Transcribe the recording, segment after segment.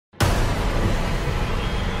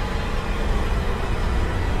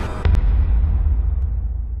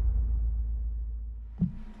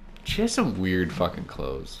She has some weird fucking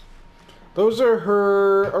clothes. Those are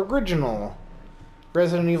her original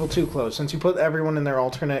Resident Evil 2 clothes. Since you put everyone in their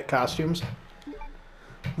alternate costumes,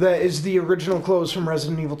 that is the original clothes from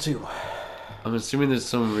Resident Evil 2. I'm assuming there's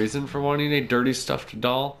some reason for wanting a dirty stuffed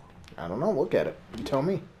doll. I don't know. Look at it. You tell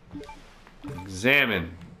me. Examine.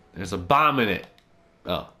 There's a bomb in it.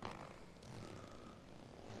 Oh.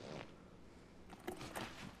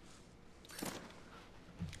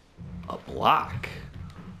 A block.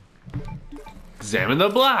 Examine the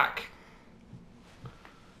block.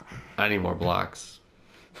 I need more blocks.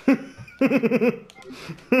 I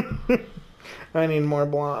need more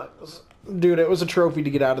blocks. Dude, it was a trophy to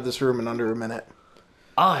get out of this room in under a minute.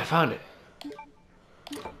 Oh, I found it.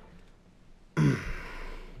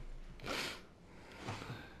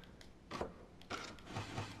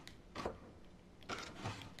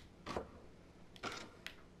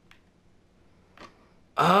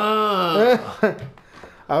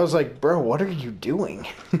 I was like, bro, what are you doing?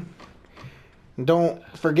 Don't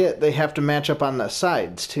forget, they have to match up on the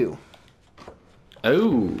sides, too.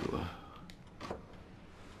 Oh.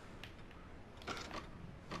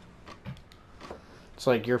 It's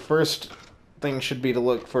like your first thing should be to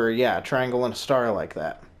look for, yeah, a triangle and a star like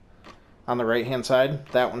that. On the right-hand side,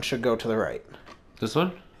 that one should go to the right. This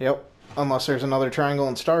one? Yep. Unless there's another triangle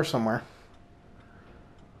and star somewhere.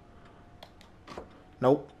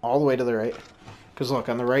 Nope. All the way to the right. Because look,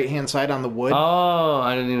 on the right-hand side on the wood... Oh,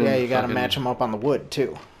 I didn't even... Yeah, you gotta match them up on the wood,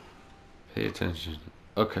 too. Pay attention.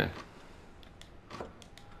 Okay.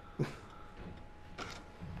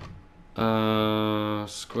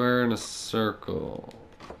 Square and a circle.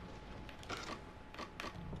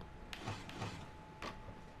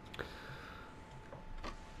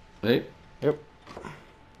 Wait. Yep.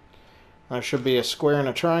 There should be a square and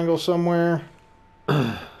a triangle somewhere.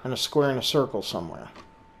 And a square and a circle somewhere.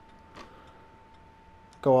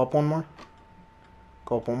 Go up one more.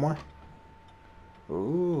 Go up one more.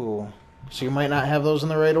 Ooh. So you might not have those in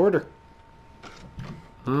the right order.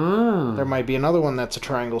 There might be another one that's a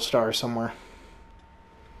triangle star somewhere.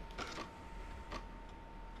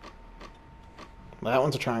 That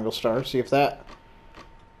one's a triangle star. See if that...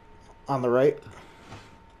 On the right.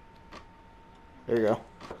 There you go.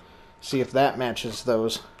 See if that matches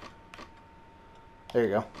those. There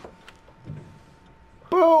you go.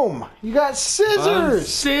 Boom! You got scissors!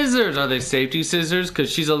 Scissors! Are they safety scissors?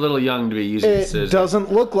 Because she's a little young to be using scissors. It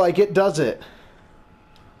doesn't look like it, does it?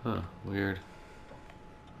 Huh, weird.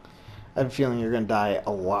 I have a feeling you're going to die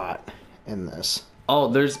a lot in this. Oh,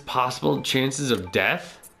 there's possible chances of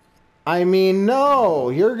death? I mean, no!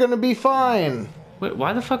 You're going to be fine! Wait,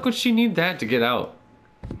 why the fuck would she need that to get out?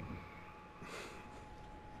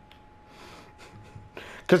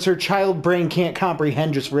 Because her child brain can't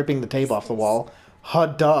comprehend just ripping the tape off the wall.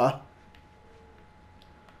 Duh.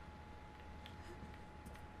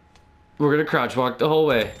 We're gonna crouch walk the whole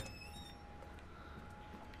way.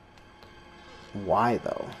 Why,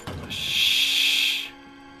 though? Shh.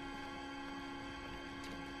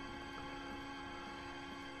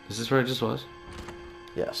 Is this where it just was?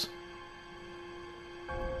 Yes.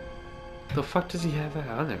 The fuck does he have that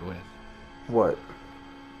on there with? What?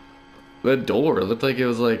 The door. It looked like it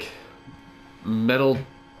was like metal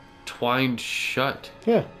twined shut.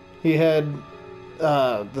 Yeah. He had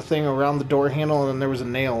the thing around the door handle and then there was a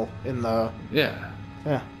nail in the... Yeah.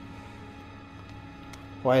 Yeah.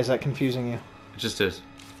 Why is that confusing you? It just is.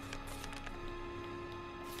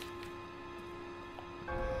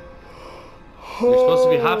 You're supposed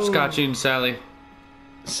to be hopscotching, Sally.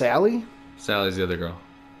 Sally? Sally's the other girl.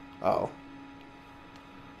 Oh.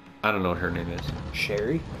 I don't know what her name is.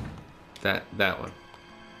 Sherry? That one.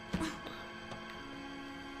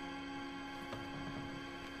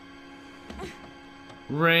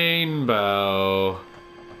 Rainbow.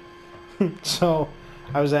 So,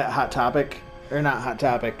 I was at Hot Topic. Or not Hot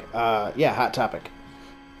Topic. Yeah, Hot Topic.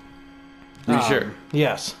 Are you sure?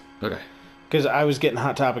 Yes. Okay. Because I was getting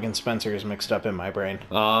Hot Topic and Spencer's mixed up in my brain.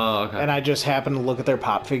 Oh, okay. And I just happened to look at their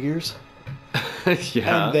pop figures.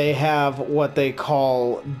 Yeah. And they have what they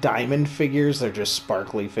call diamond figures. They're just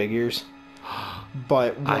sparkly figures.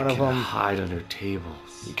 But one of them... hide under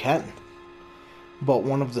tables. You can. But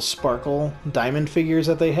one of the sparkle diamond figures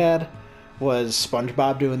that they had was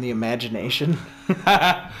SpongeBob doing the imagination.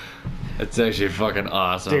 That's actually fucking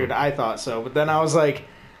awesome. Dude, I thought so. But then I was like...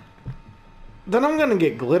 Then I'm gonna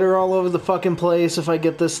get glitter all over the fucking place if I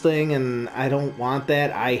get this thing, and I don't want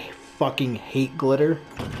that. I fucking hate glitter.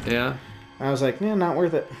 Yeah? I was like, yeah, not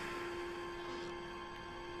worth it.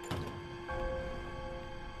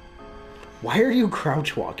 Why are you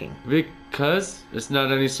crouch walking? Because it's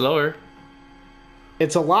not any slower.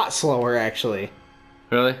 It's a lot slower, actually.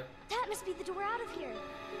 Really?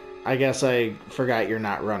 I guess I forgot you're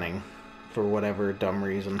not running for whatever dumb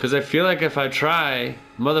reason. Because I feel like if I try,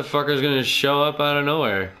 motherfucker's gonna show up out of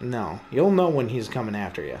nowhere. No, you'll know when he's coming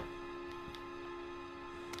after you.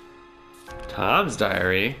 Tom's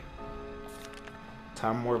diary?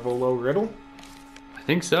 Tom Morvolo Riddle? I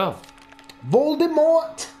think so.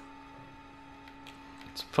 Voldemort!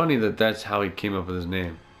 It's funny that that's how he came up with his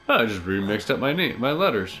name. Oh, I just remixed up my name, my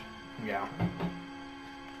letters. Yeah.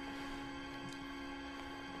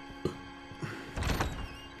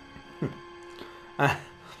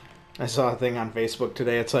 I saw a thing on Facebook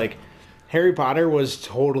today. It's like Harry Potter was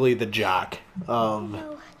totally the jock of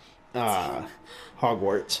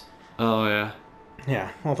Hogwarts. Oh, yeah.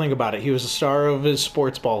 Yeah, well, think about it. He was the star of his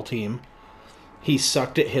sports ball team. He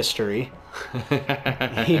sucked at history.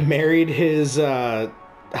 He married his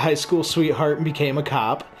high school sweetheart and became a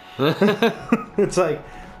cop. It's like,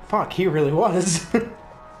 fuck, he really was.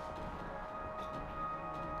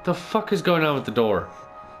 The fuck is going on with the door?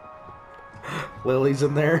 Lily's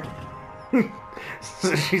in there.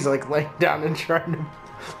 So she's like laying down and trying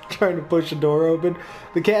to push the door open.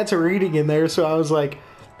 The cats are eating in there, so I was like,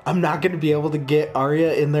 I'm not going to be able to get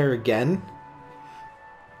Arya in there again.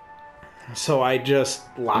 So I just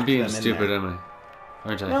locked I'm being them in stupid, there. am I?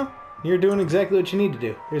 Aren't I? No, you're doing exactly what you need to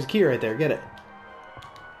do. There's a key right there. Get it.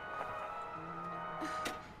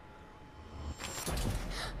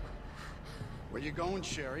 Where you going,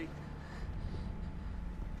 Sherry?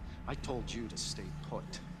 I told you to stay put.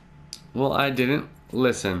 Well, I didn't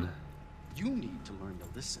listen. You need to learn to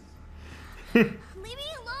listen. Leave me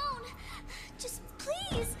alone. Just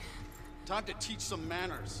please. Time to teach some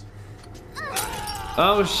manners.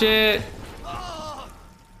 Oh, shit!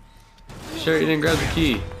 Sure, you didn't grab the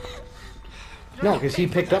key. No, because he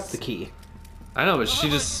picked up the key. I know, but she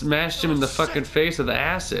just smashed him in the fucking face with the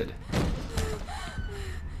acid.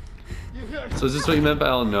 So is this what you meant by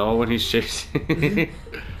 "oh no" when he's chasing?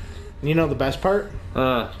 You know the best part?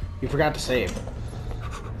 You forgot to save.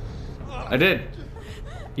 I did.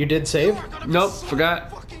 You did save? Nope,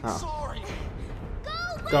 forgot. Sorry.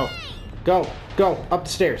 Go. Go. Go. Up the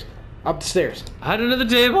stairs. Up the stairs. Hide under the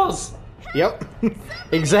tables. Yep.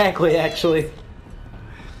 Exactly, actually. You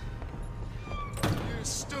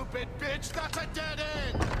stupid bitch, that's a dead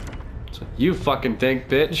end. You fucking think,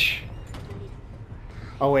 bitch.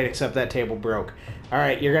 Oh, wait, except that table broke.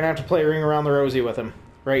 Alright, you're gonna have to play Ring Around the Rosie with him.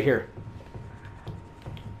 Right here.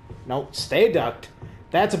 Nope, stay ducked.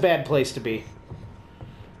 That's a bad place to be.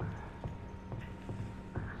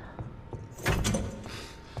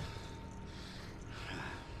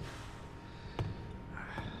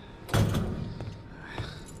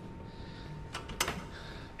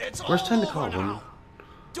 It's Worst time to all call over one. now.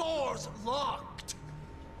 Doors locked.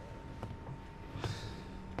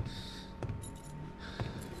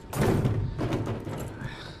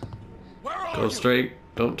 Where are Go you? straight.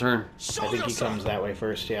 Don't turn. Show I think he yourself. comes that way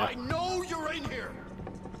first, yeah. I know you're in here.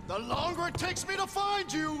 The longer it takes me to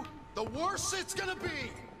find you, the worse it's gonna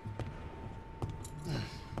be.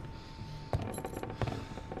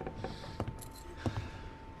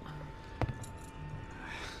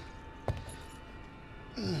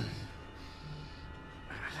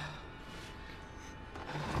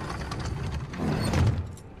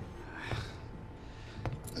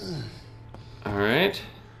 All right.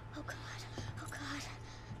 Oh God. Oh God.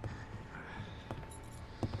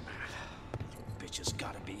 Bitch has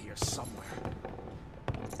gotta be here somewhere.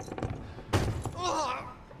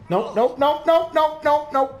 Nope, nope, nope, nope, nope,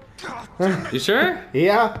 nope, nope. You sure?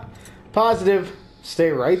 Yeah. Positive.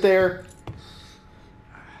 Stay right there.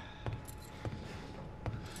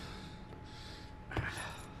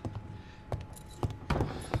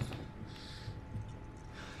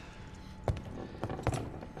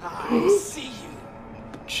 I see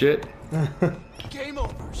you. Shit. Game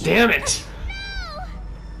over. Damn it.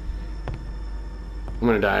 I'm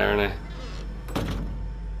gonna die, aren't I?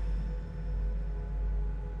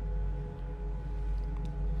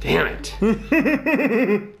 Damn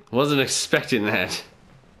it. Wasn't expecting that.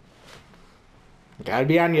 Gotta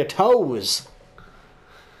be on your toes.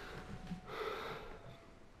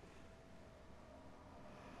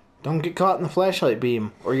 Don't get caught in the flashlight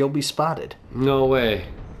beam, or you'll be spotted. No way.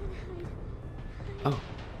 Oh.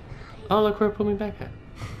 Oh, look where it put me back at.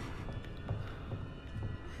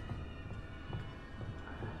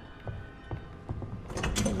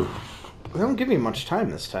 They don't give you much time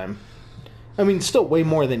this time. I mean, still way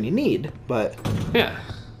more than you need, but Yeah.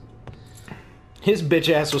 his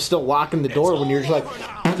bitch ass was still locking the door when you're just like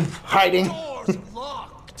hiding. Doors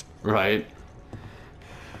locked. Right.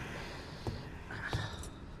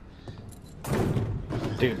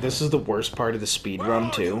 Dude, this is the worst part of the speed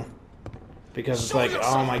run too. Because it's Show like,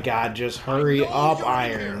 yourself. oh my god, just hurry up, you're in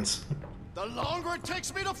here. Irons. The longer it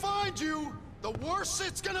takes me to find you, the worse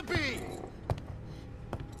it's gonna be.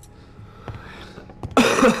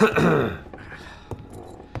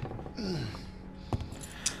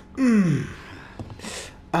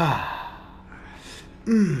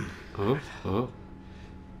 Oh, oh.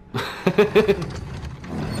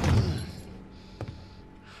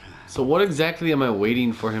 So what exactly am I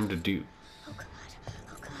waiting for him to do? Oh god.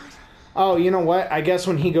 Oh god. Oh, you know what? I guess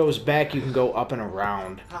when he goes back, you can go up and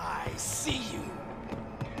around. I see you.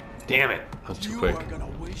 Damn it. That was too You quick. are gonna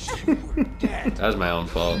wish you were dead. That was my own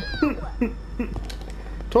fault.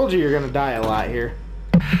 Told you you're gonna die a lot here.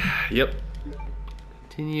 Yep.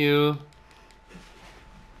 Continue.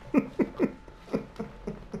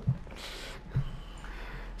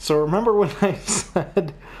 So remember when I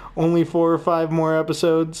said only 4 or 5 more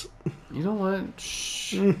episodes? You know what?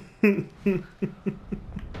 Shh.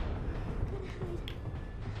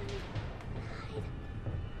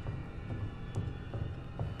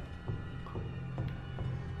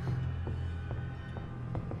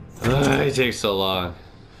 It takes so long.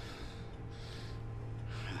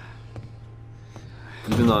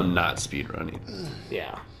 Even though I'm not speedrunning.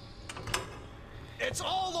 Yeah. It's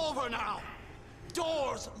all over now.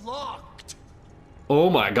 Doors locked. Oh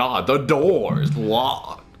my god, the door's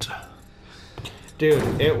locked.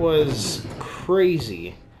 Dude, it was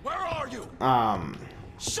crazy. Where are you?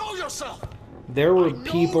 Show yourself. There were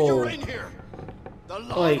No, people, you're in here. The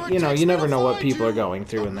longer like, you it know, takes you me never to know what find people you, are going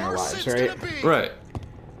through the in their worse lives, it's right? gonna be. Right.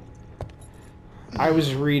 I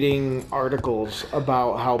was reading articles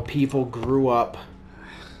about how people grew up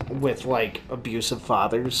with, like, abusive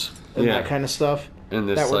fathers and Yeah. that kind of stuff And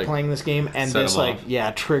this, that were like, playing this game, and set this, 'em like, off.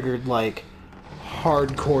 yeah, triggered, like,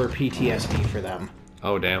 hardcore PTSD for them.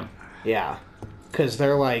 Oh damn. Yeah. Because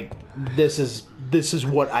they're like, this is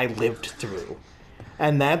what I lived through.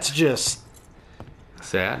 And that's just,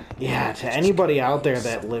 Sad. yeah, to anybody out there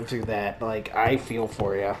that lived through that, like, I feel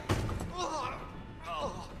for you.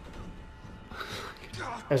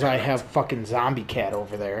 As I have fucking zombie cat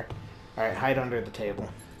over there. Alright, hide under the table.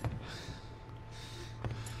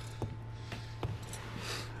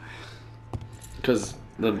 Because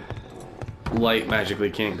the light magically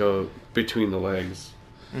can't go between the legs.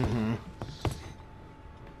 Mm-hmm.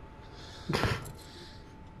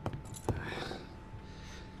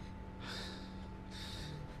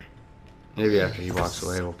 Maybe after he walks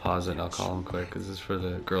away, we'll pause it and I'll call him quick because this is for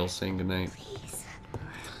the girls saying goodnight. Please.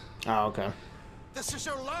 Oh, okay. This is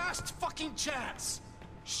your last fucking chance.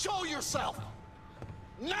 Show yourself.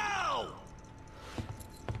 Now.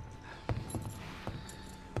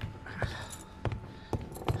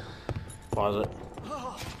 Pause it.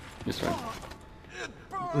 Yes, right.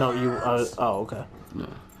 No, you, oh, okay. No.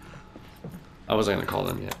 I wasn't going to call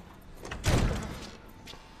them yet.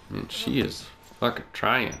 I mean, she is fucking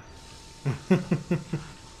trying. Do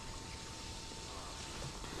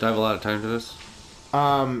I have a lot of time for this?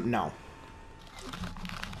 No.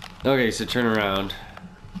 Okay, so turn around.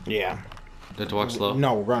 Yeah. Do I have to walk slow?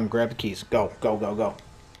 No, run, grab the keys. Go, go, go, go.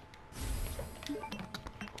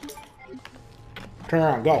 Turn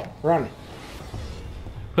around, go, run.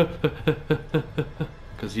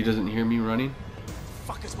 Because he doesn't hear me running?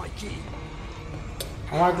 Fuck is my key?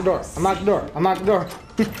 Unlock the door, unlock the door, unlock the door.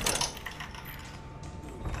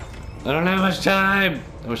 I don't have much time.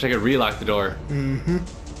 I wish I could relock the door. Mm-hmm.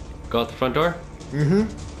 Go out the front door? Mm-hmm.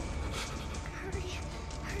 Hurry.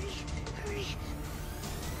 Hurry. Hurry.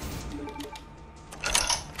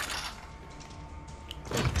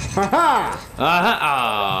 Haha!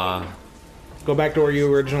 Ah! Go back to where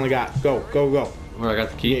you originally got. Go, go, go. Where I got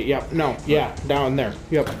the key? Yep, no, yeah, down there.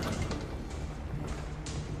 Yep.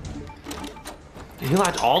 He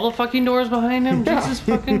locked all the fucking doors behind him? Yeah. Jesus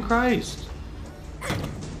fucking Christ.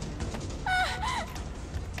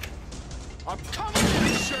 I'm coming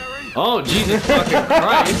in, Sherry. Oh, Jesus fucking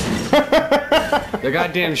Christ. They're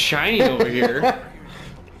goddamn shiny over here.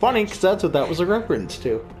 Funny, because that's what that was a reference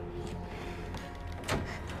to.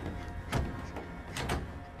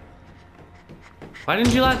 Why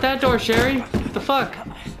didn't you lock that door, Sherry? What the fuck?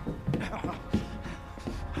 The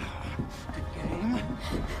game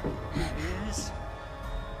is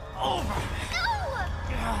over.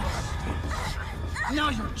 Now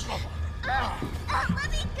you're in trouble.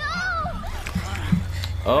 Let me go!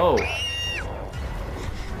 Oh.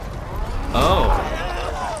 Oh.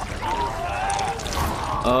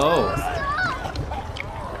 Oh.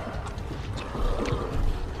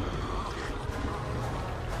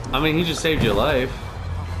 I mean, he just saved your life.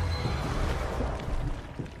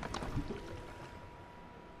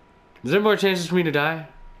 Is there more chances for me to die?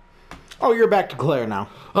 Oh, you're back to Claire now.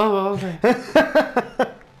 Oh, okay.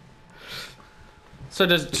 So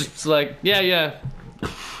just like, yeah.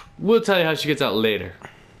 We'll tell you how she gets out later.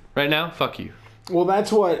 Right now, fuck you. Well,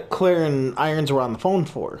 that's what Claire and Irons were on the phone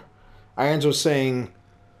for. Irons was saying,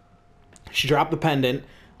 she dropped the pendant.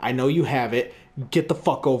 I know you have it. Get the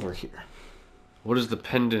fuck over here. What does the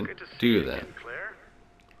pendant do then? Claire?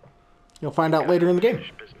 You'll find out later in the game.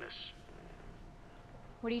 Business.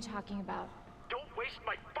 What are you talking about? Don't waste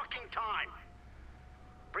my fucking time.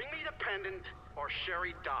 Bring me the pendant or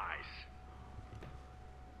Sherry dies.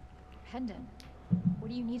 Pendant? What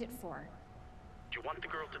do you need it for? Do you want the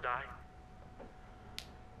girl to die?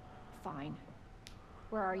 Fine.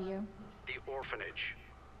 Where are you? The orphanage.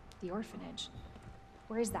 The orphanage.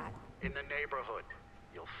 Where is that? In the neighborhood.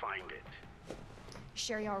 You'll find it.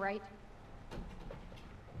 Sherry all right?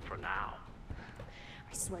 For now.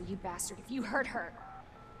 I swear, you bastard, if you hurt her...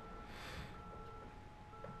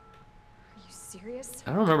 Are you serious? I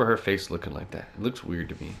don't remember her face looking like that. It looks weird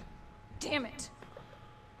to me. Damn it!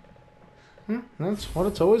 That's what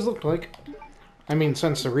it's always looked like. I mean,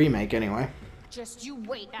 since the remake, anyway. Just you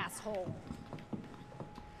wait, asshole.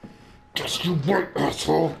 Just you wait,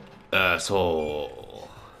 asshole. Asshole.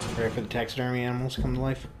 Ready for the taxidermy animals to come to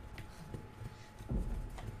life?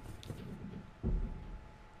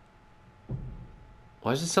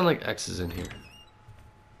 Why does it sound like X is in here?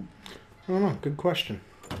 I don't know. Good question.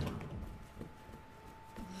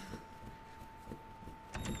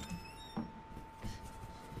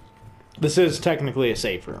 This is technically a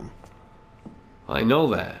safe room. I know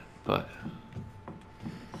that, but...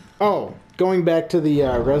 Oh, going back to the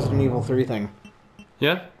Resident Evil 3 thing.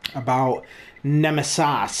 Yeah? About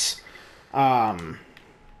Nemesis.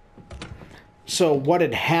 So what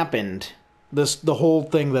had happened, the whole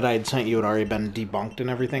thing that I had sent you had already been debunked and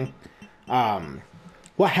everything.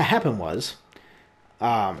 What happened was,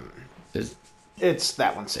 Is... it's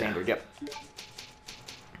that one standard, yep.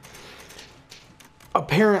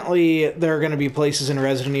 Apparently, there are going to be places in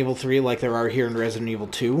Resident Evil 3 like there are here in Resident Evil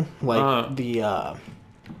 2. Like the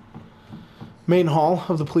main hall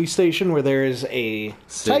of the police station where there is a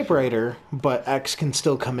typewriter, but X can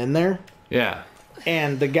still come in there. Yeah.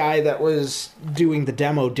 And the guy that was doing the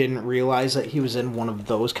demo didn't realize that he was in one of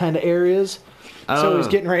those kind of areas. So he was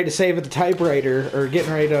getting ready to save at the typewriter, or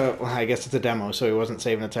getting ready to... Well, I guess it's a demo, so he wasn't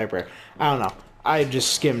saving the typewriter. I don't know. I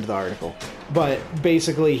just skimmed the article. But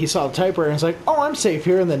basically, he saw the typewriter and was like, oh, I'm safe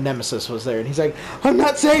here. And then Nemesis was there. And he's like, I'm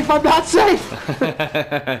not safe. I'm not safe.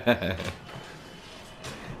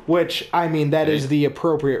 Which, I mean, that is the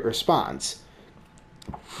appropriate response.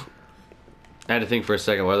 I had to think for a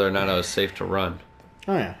second whether or not I was safe to run.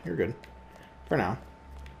 Oh, yeah. You're good. For now.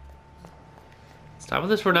 Stop with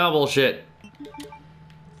this for now bullshit.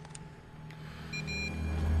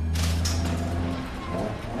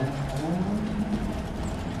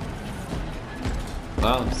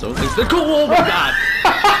 Wow, so things that go. Oh my god!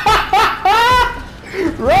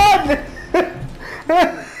 Run!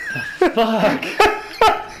 Fuck!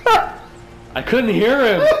 I couldn't hear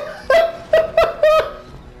him.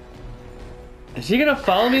 Is he gonna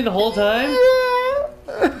follow me the whole time?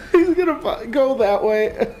 He's gonna go that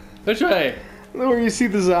way. Which way? Where you see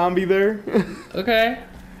the zombie there. Okay.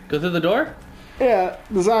 Go through the door? Yeah,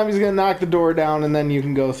 the zombie's gonna knock the door down and then you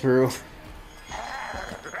can go through.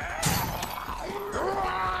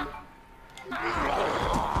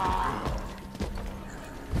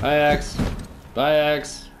 Bye, X. Bye,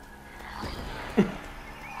 X.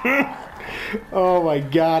 Oh my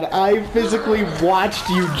god, I physically watched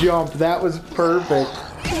you jump. That was perfect.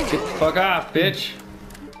 Get the fuck off, bitch.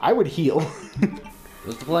 I would heal.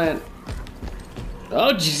 What's the plan?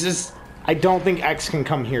 Oh, Jesus. I don't think X can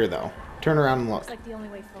come here though. Turn around and look. It's like the only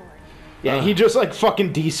way forward. Yeah, he just like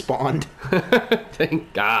fucking despawned.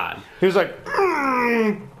 Thank God. He was like,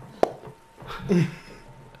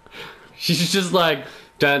 She's just like,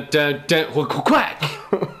 dun dun dun, quack.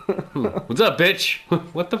 What's up, bitch?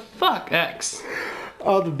 What the fuck, X?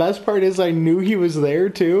 oh, the best part is I knew he was there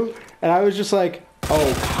too. And I was just like,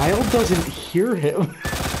 oh, Kyle doesn't hear him.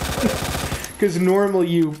 Because normally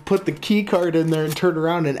you put the key card in there and turn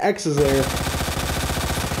around and X is there.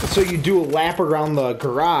 So you do a lap around the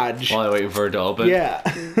garage. While I'm waiting for it to open? Yeah.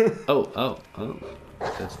 Oh.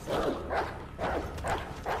 That's...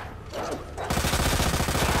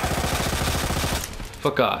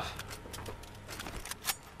 Fuck off.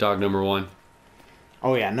 Dog number 1.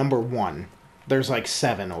 Oh yeah, number 1. There's like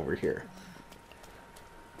 7 over here.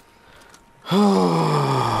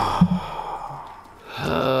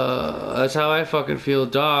 That's how I fucking feel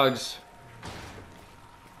dogs.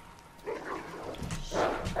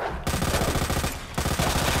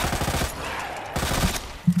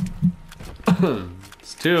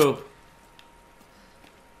 It's two.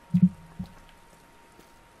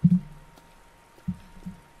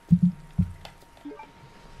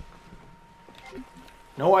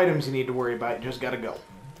 No items you need to worry about. You just gotta go.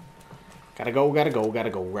 Gotta go, gotta go,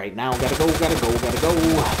 gotta go. Right now, gotta go, gotta go, gotta go.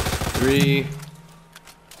 Three.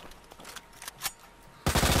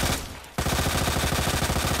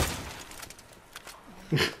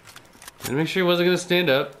 And make sure he wasn't gonna stand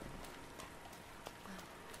up.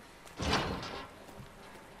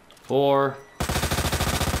 4.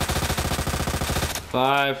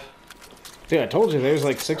 5. Dude, I told you there's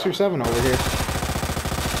like 6 or 7 over here.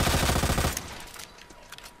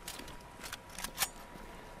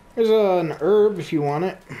 There's an herb if you want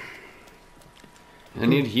it. I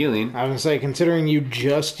need healing. I was gonna say, considering you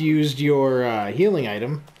just used your healing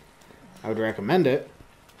item, I would recommend it.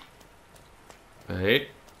 8.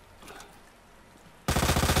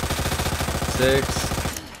 6.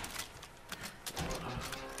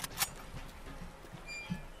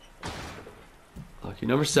 Lucky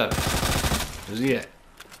number 7. Where's he at?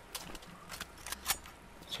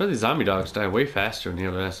 That's why these zombie dogs die way faster when you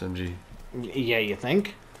have an SMG. Yeah, you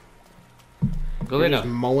think? Go lay You're just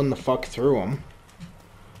down. mowing the fuck through them.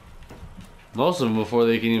 Most of them before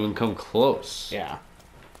they can even come close. Yeah.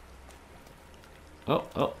 Oh,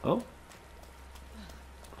 oh, oh.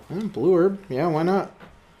 Blue herb. Yeah, why not?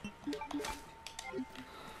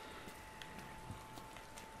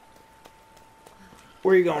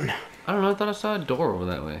 Where are you going? I don't know, I thought I saw a door over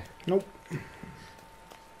that way. Nope.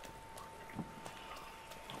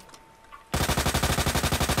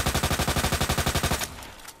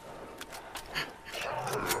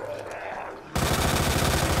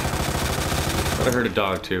 But I heard a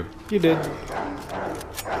dog too. You did.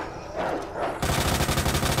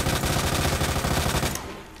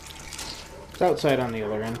 It's outside on the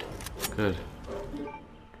other end. Good.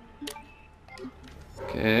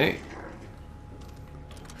 Okay.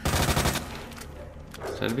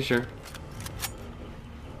 Just had to be sure.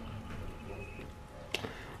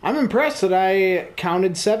 I'm impressed that I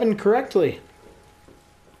counted 7 correctly.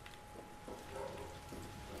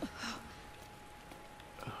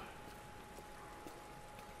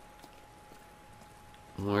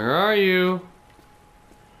 Where are you?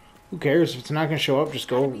 Who cares? If it's not going to show up, just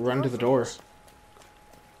go run to the door.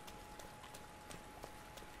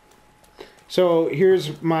 So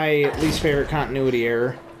here's my least favorite continuity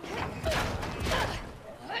error.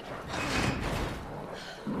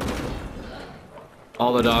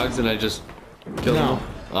 All the dogs and I just killed No. them?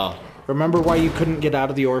 Oh. Remember why you couldn't get out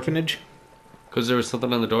of the orphanage? Because there was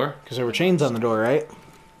something on the door? Because there were chains on the door, right?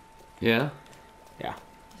 Yeah. Yeah.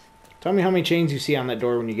 Tell me how many chains you see on that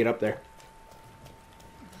door when you get up there.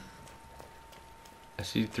 I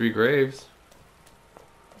see 3 graves.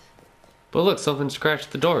 But look, something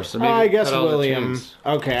scratched the door, so maybe I guess cut all the William... chains.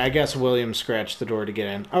 Okay, I guess William scratched the door to get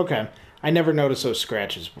in. Okay. I never noticed those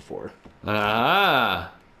scratches before.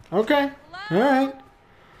 Ah! Okay. Alright.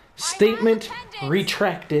 Statement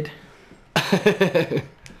retracted.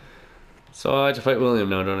 So I have to fight William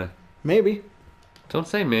now, don't I? Maybe. Don't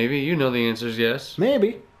say maybe. You know the answer's yes.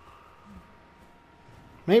 Maybe.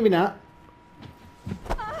 Maybe not.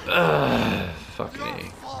 Fuck Your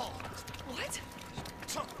me. fault. What?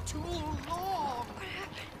 Took too long.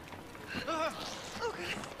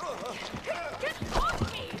 Get off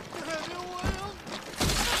me!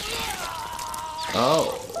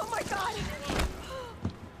 Oh. Oh my god!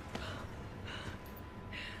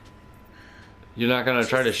 You're not gonna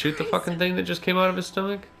try to shoot the fucking thing that just came out of his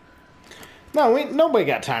stomach? No, nobody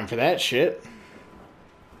got time for that shit.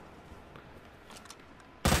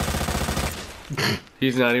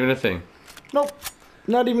 He's not even a thing. Nope.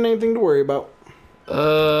 Not even anything to worry about.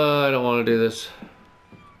 I don't want to do this.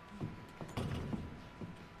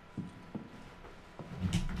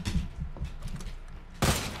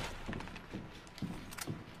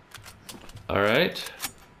 Alright.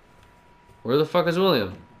 Where the fuck is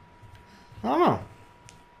William? I don't know.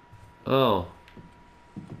 Oh.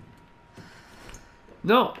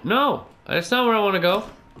 No, no! That's not where I want to go.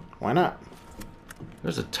 Why not?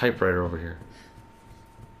 There's a typewriter over here.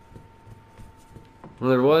 Well,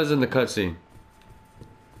 there was in the cutscene.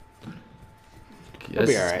 Yes,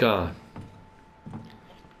 be it's alright. gone.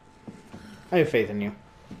 I have faith in you.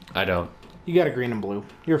 I don't. You got a green and blue.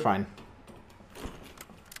 You're fine.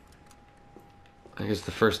 I guess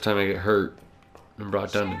the first time I get hurt and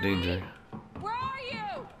brought down to danger, Where are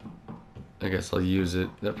you? I guess I'll use it.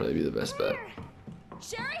 That'd probably be the best bet.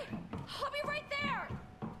 Sherry? I'll be right there!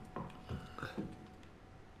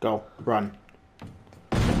 Go. Run.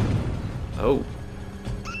 Oh.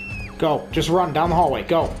 Go. Just run down the hallway.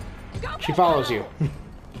 Go. Go, She go, follows go. you.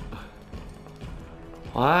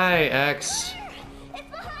 Why, X? It's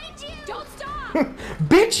behind you! Don't stop!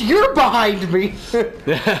 Bitch, you're behind me!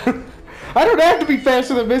 I don't have to be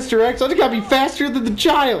faster than Mr. X, I just gotta be faster than the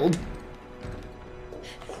child!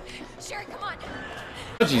 Sherry, come on!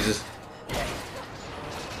 Oh, Jesus.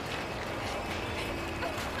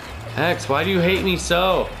 X, why do you hate me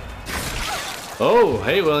so? Oh,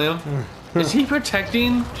 hey, William. Is he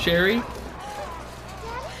protecting Sherry?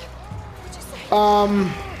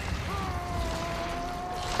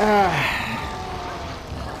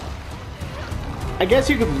 I guess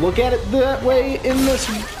you could look at it that way in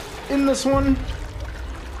this one.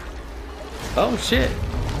 Oh, shit.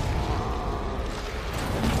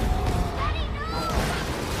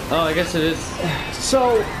 Oh, I guess it is.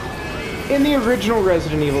 So, in the original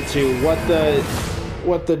Resident Evil 2,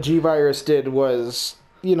 what the G-Virus did was,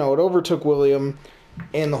 you know, it overtook William,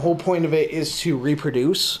 and the whole point of it is to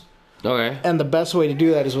reproduce. Okay. And the best way to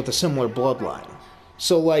do that is with a similar bloodline.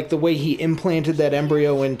 So, like, the way he implanted that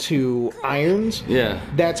embryo into Irons, Yeah.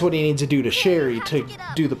 that's what he needs to do to Sherry to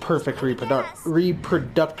do the perfect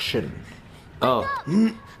reproduction. Oh.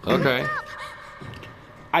 Okay.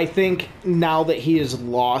 I think now that he has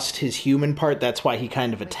lost his human part, that's why he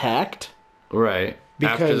kind of attacked. Right.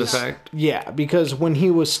 After the fact? Yeah, because when he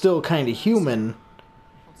was still kind of human,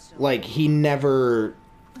 like, he never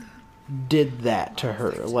did that to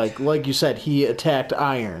her. Like you said, he attacked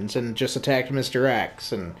Irons and just attacked Mr.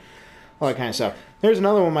 X and all that kind of stuff. There's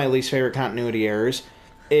another one of my least favorite continuity errors,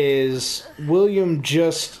 is William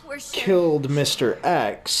just killed Mr.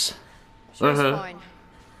 X. Uh-huh.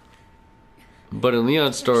 But in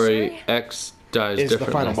Leon's story, X dies Is differently.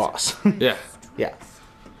 the final boss. Yeah. Yeah.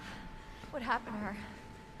 What happened to her?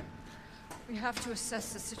 We have to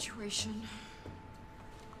assess the situation.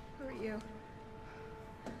 Who are you?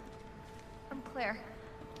 I'm Claire.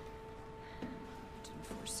 Didn't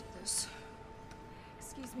foresee this.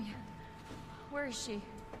 Excuse me. Where is she?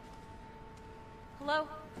 Hello?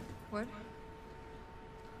 What?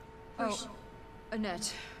 Where's she?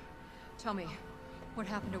 Annette. Tell me, what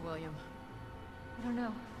happened to William? I don't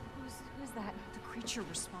know. Who's that? The creature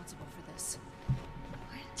responsible for this.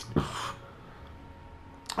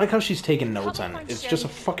 I like how she's taking notes on it. It's just a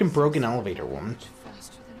fucking broken elevator, woman.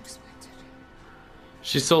 Faster than expected.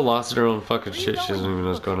 She's so lost in her own fucking shit, she doesn't even know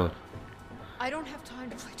what's going on. I don't have time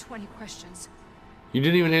to play 20 questions. You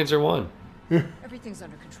didn't even answer one. Everything's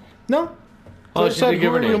under control. No. Oh, I she said, did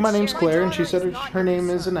give her "Who are you? name. My name's Claire," and she said her name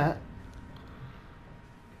is Annette.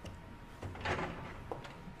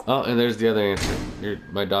 Oh, and there's the other answer.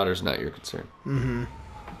 My daughter's not your concern. Mm-hmm.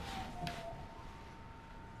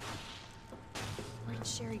 Where did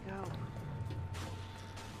Sherry go?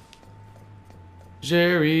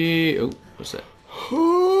 Jerry. Oh, what's that?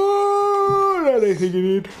 Oh, not anything you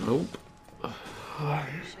need. Nope.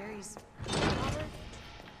 Sherry's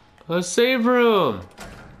A save room.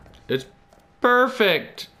 It's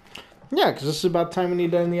perfect. Yeah, because this is about the time we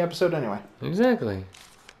need to end the episode anyway. Exactly.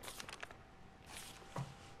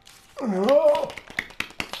 Oh.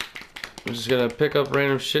 I'm just gonna pick up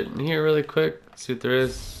random shit in here really quick. See what there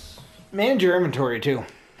is. Manage your inventory, too.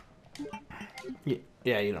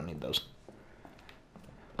 Yeah, you don't need those.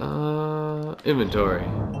 Inventory.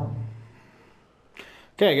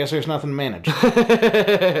 Okay, I guess there's nothing to manage.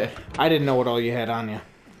 I didn't know what all you had on you.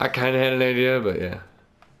 I kind of had an idea, but yeah.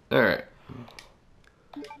 All right.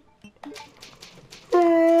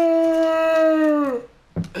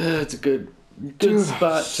 That's a good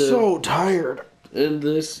spot to So tired. end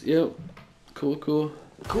this. Yep. Cool. Cool.